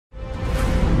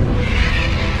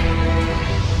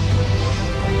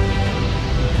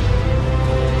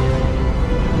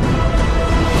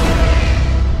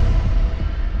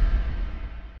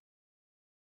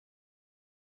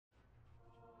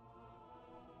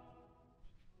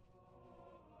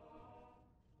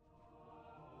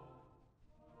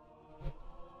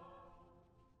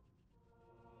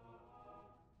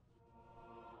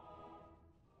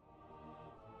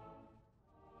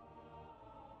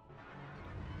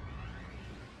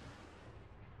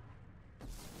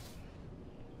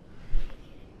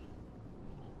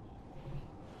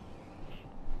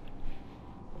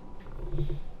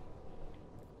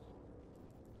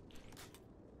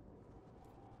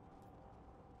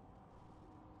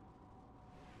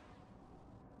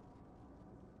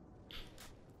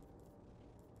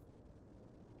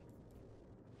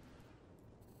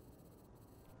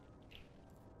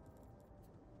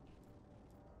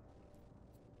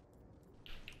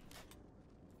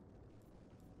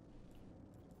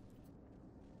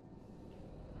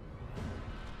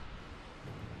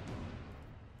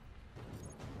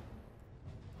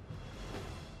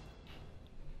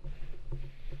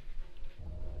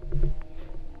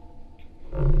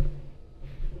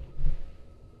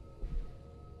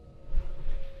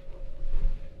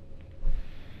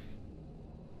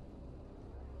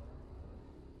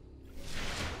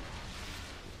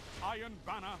Iron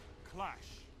Banner clash.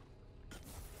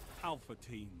 Alpha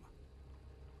Team.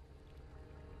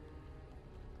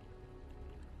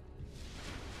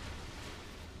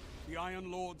 The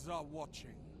Iron Lords are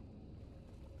watching.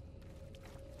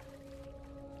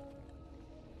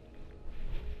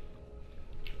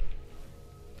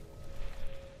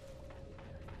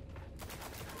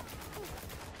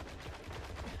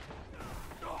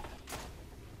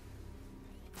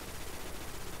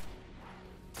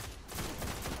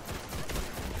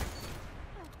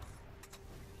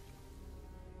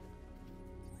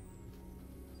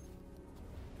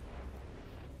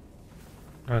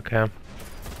 Okay.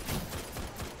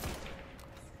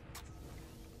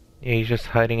 Yeah, he's just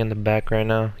hiding in the back right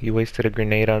now. You wasted a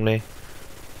grenade on me.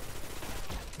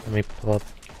 Let me pull up.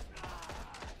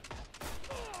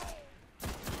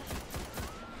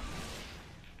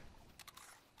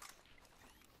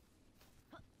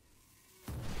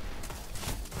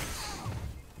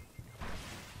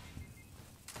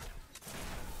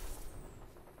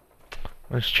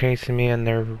 One's chasing me and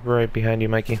they're right behind you,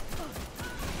 Mikey.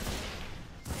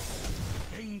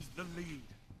 Gains the lead.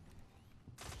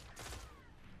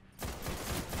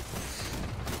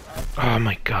 Oh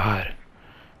my god.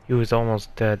 He was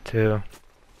almost dead too.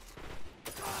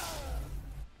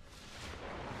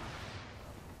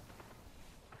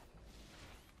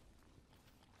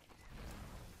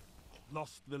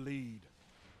 Lost the lead.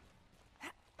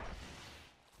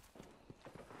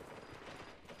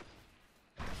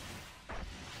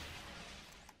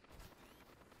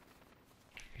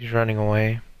 He's running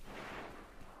away.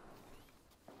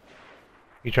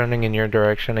 He's running in your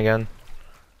direction again.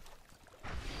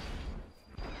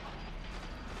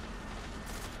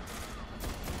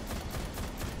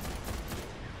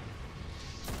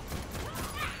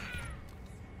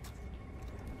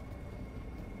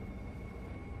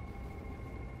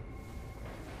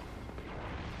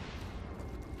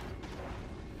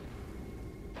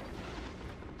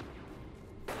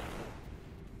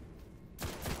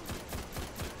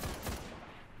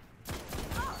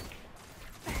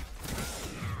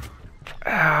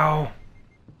 Ow!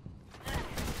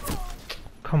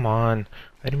 Come on.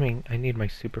 I need my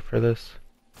super for this.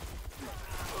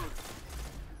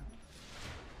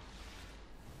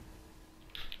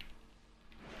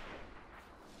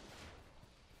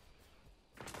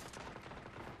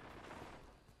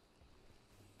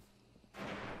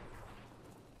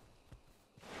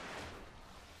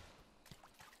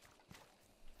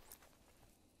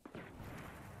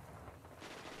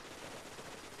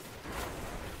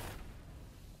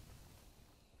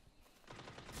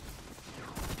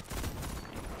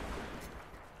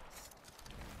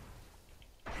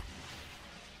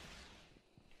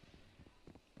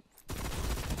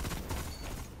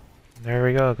 There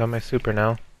we go, got my super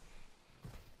now.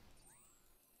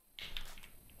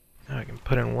 Now I can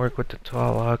put in work with the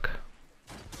Twallock.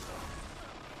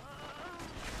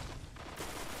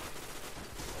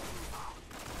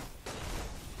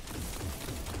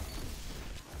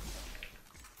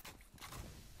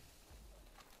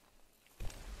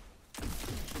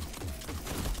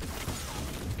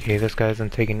 Okay, this guy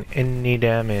isn't taking any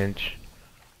damage.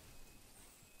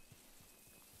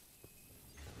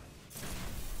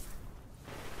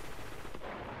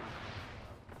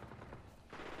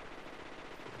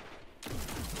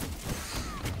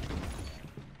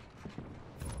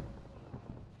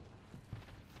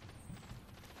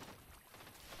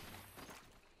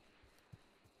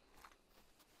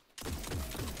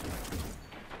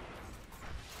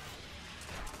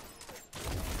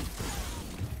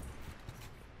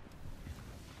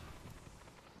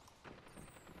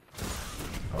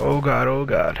 Oh god, oh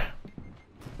god.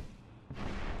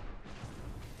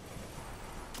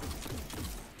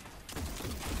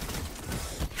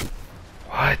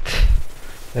 What?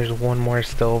 There's one more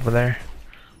still over there.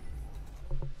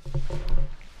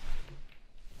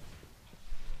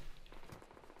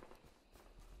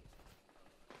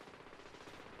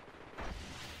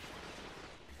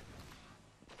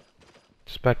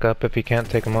 Just back up if you can't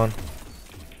take them on.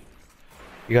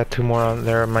 You got two more on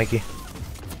there, Mikey.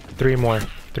 Three more.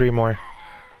 Three more.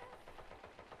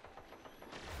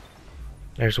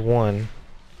 There's one.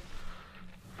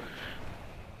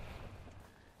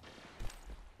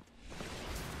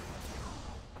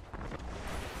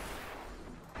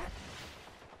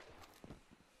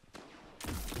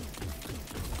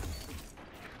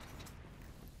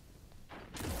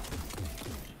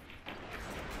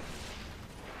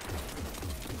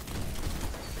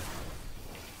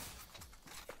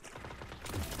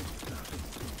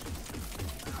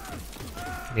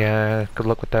 Yeah, good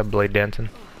luck with that blade dancing.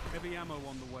 Heavy ammo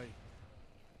on the way.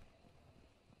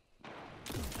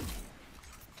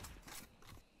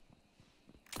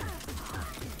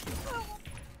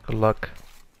 Good luck.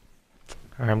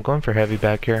 Alright, I'm going for heavy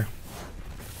back here.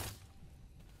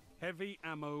 Heavy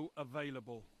ammo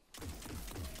available.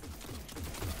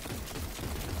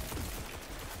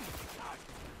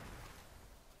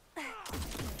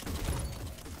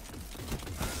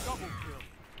 Double kill.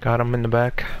 Got him in the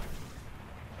back.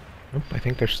 Nope, I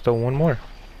think there's still one more.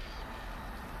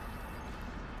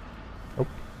 Oh,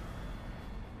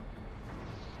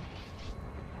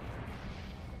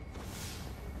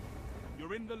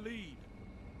 You're in the lead.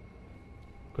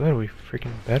 good, we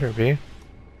freaking better be.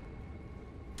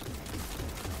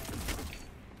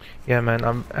 Yeah,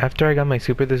 man, after I got my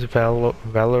super, this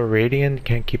Valor Radiant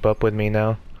can't keep up with me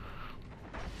now.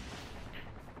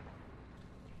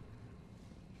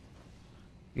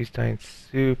 He's dying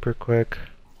super quick.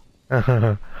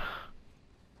 There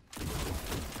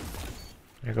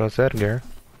goes Edgar.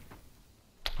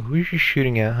 Who is you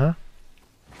shooting at, huh?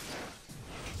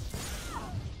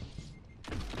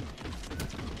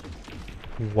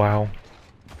 Wow.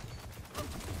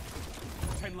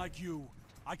 10 like you,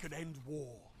 I could end war.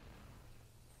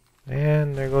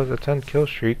 And there goes a 10 kill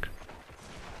streak.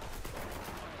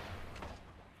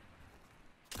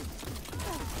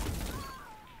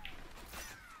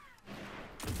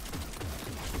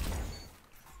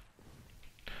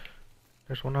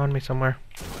 There's one on me somewhere.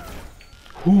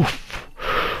 Oof.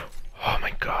 Oh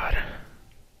my god.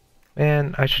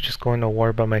 Man, I should just go into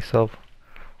war by myself.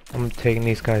 I'm taking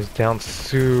these guys down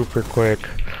super quick.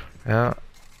 Yeah,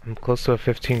 I'm close to a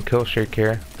 15 kill streak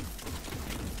here.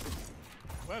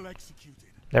 Well executed.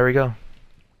 There we go.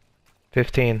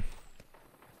 15.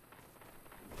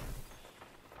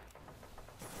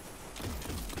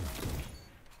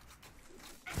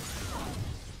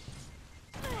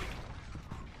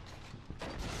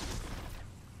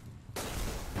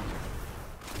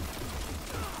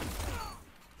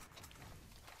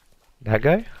 That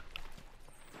guy?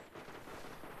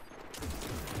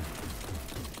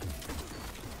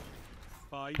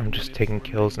 I'm just taking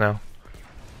kills now.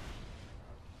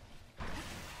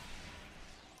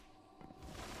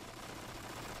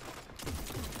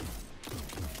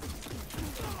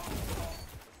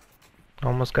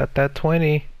 Almost got that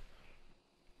 20.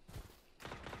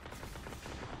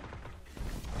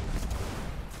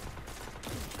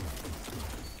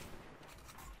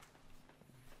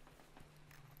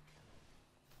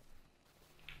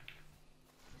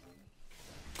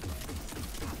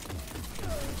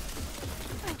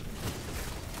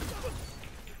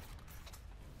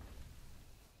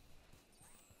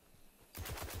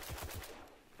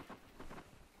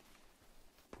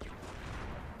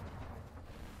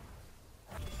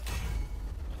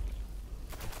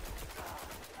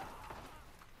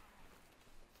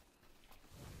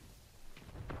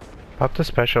 Pop the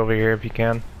special over here if you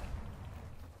can.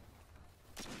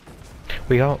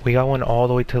 We got one all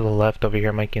the way to the left over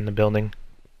here, Mikey, in the building.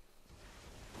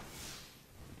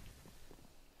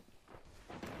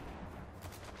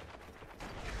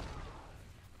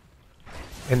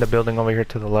 In the building over here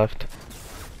to the left.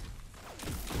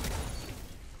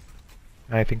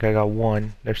 I think I got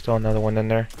one. There's still another one in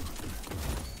there.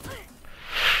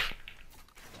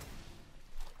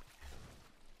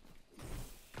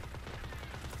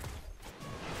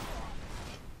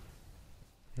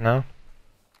 No?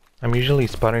 I'm usually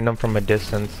spotting them from a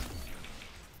distance.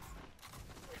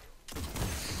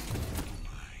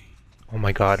 Oh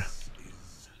my god.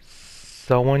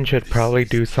 Someone should probably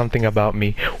do something about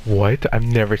me. What? I've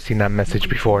never seen that message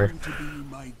before.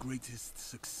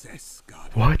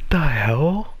 What the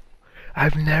hell?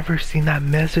 I've never seen that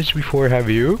message before, have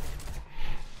you?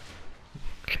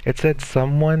 It said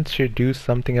someone should do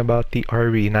something about the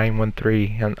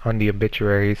RB913 on the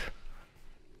obituaries.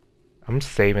 I'm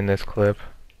saving this clip.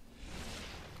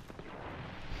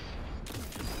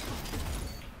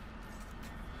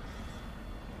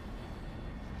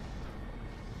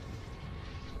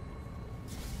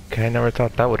 Okay, I never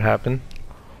thought that would happen.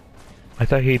 I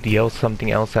thought he'd yell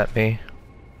something else at me.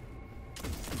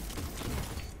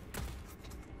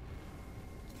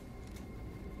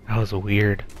 That was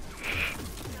weird.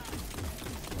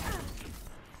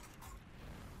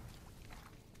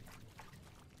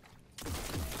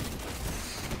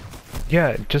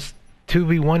 Yeah, just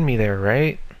 2v1 me there,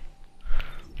 right?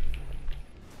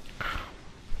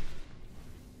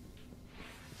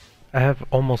 I have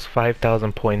almost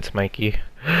 5,000 points, Mikey.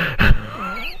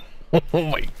 Oh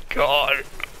my god.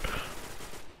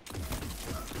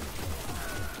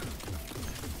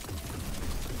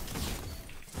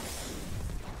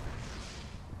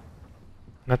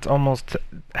 That's almost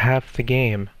half the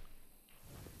game.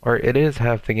 Or it is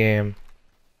half the game.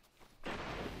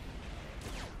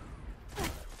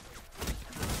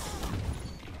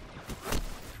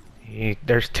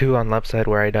 There's two on left side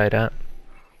where I died at.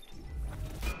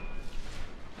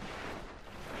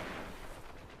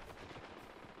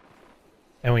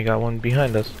 And we got one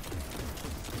behind us.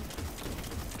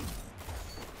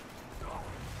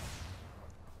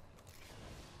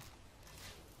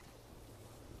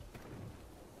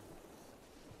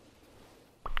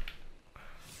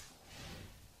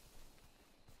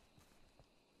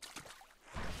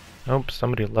 Nope,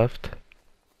 somebody left.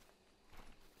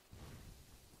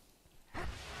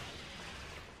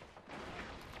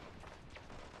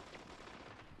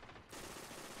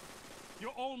 You're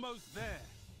almost there.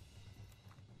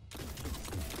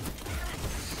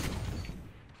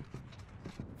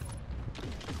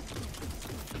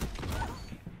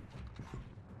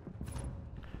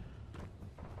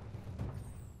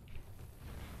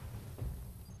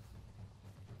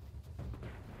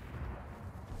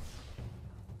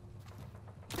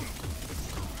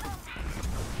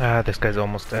 Ah, this guy's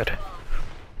almost dead.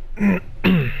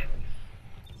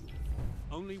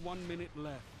 Only 1 minute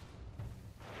left.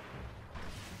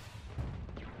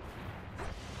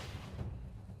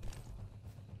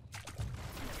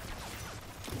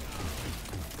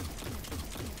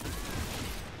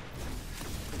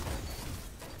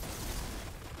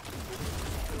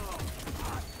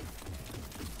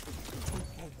 Two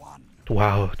for one.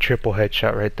 Wow, triple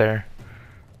headshot right there.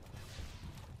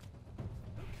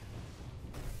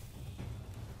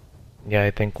 Yeah,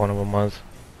 I think one of them was.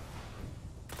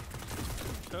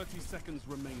 30 seconds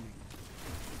remaining.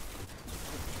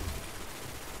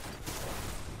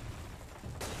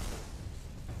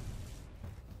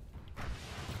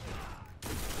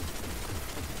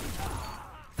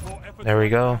 More efforts There we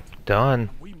like go. that, Done. and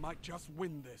we might just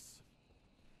win this.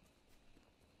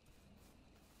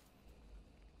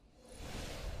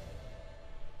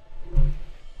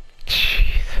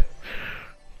 Jeez.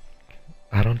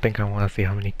 I don't think I want to see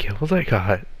how many kills I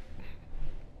got.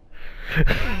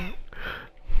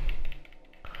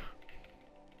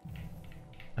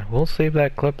 I will save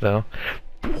that clip though.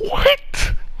 What?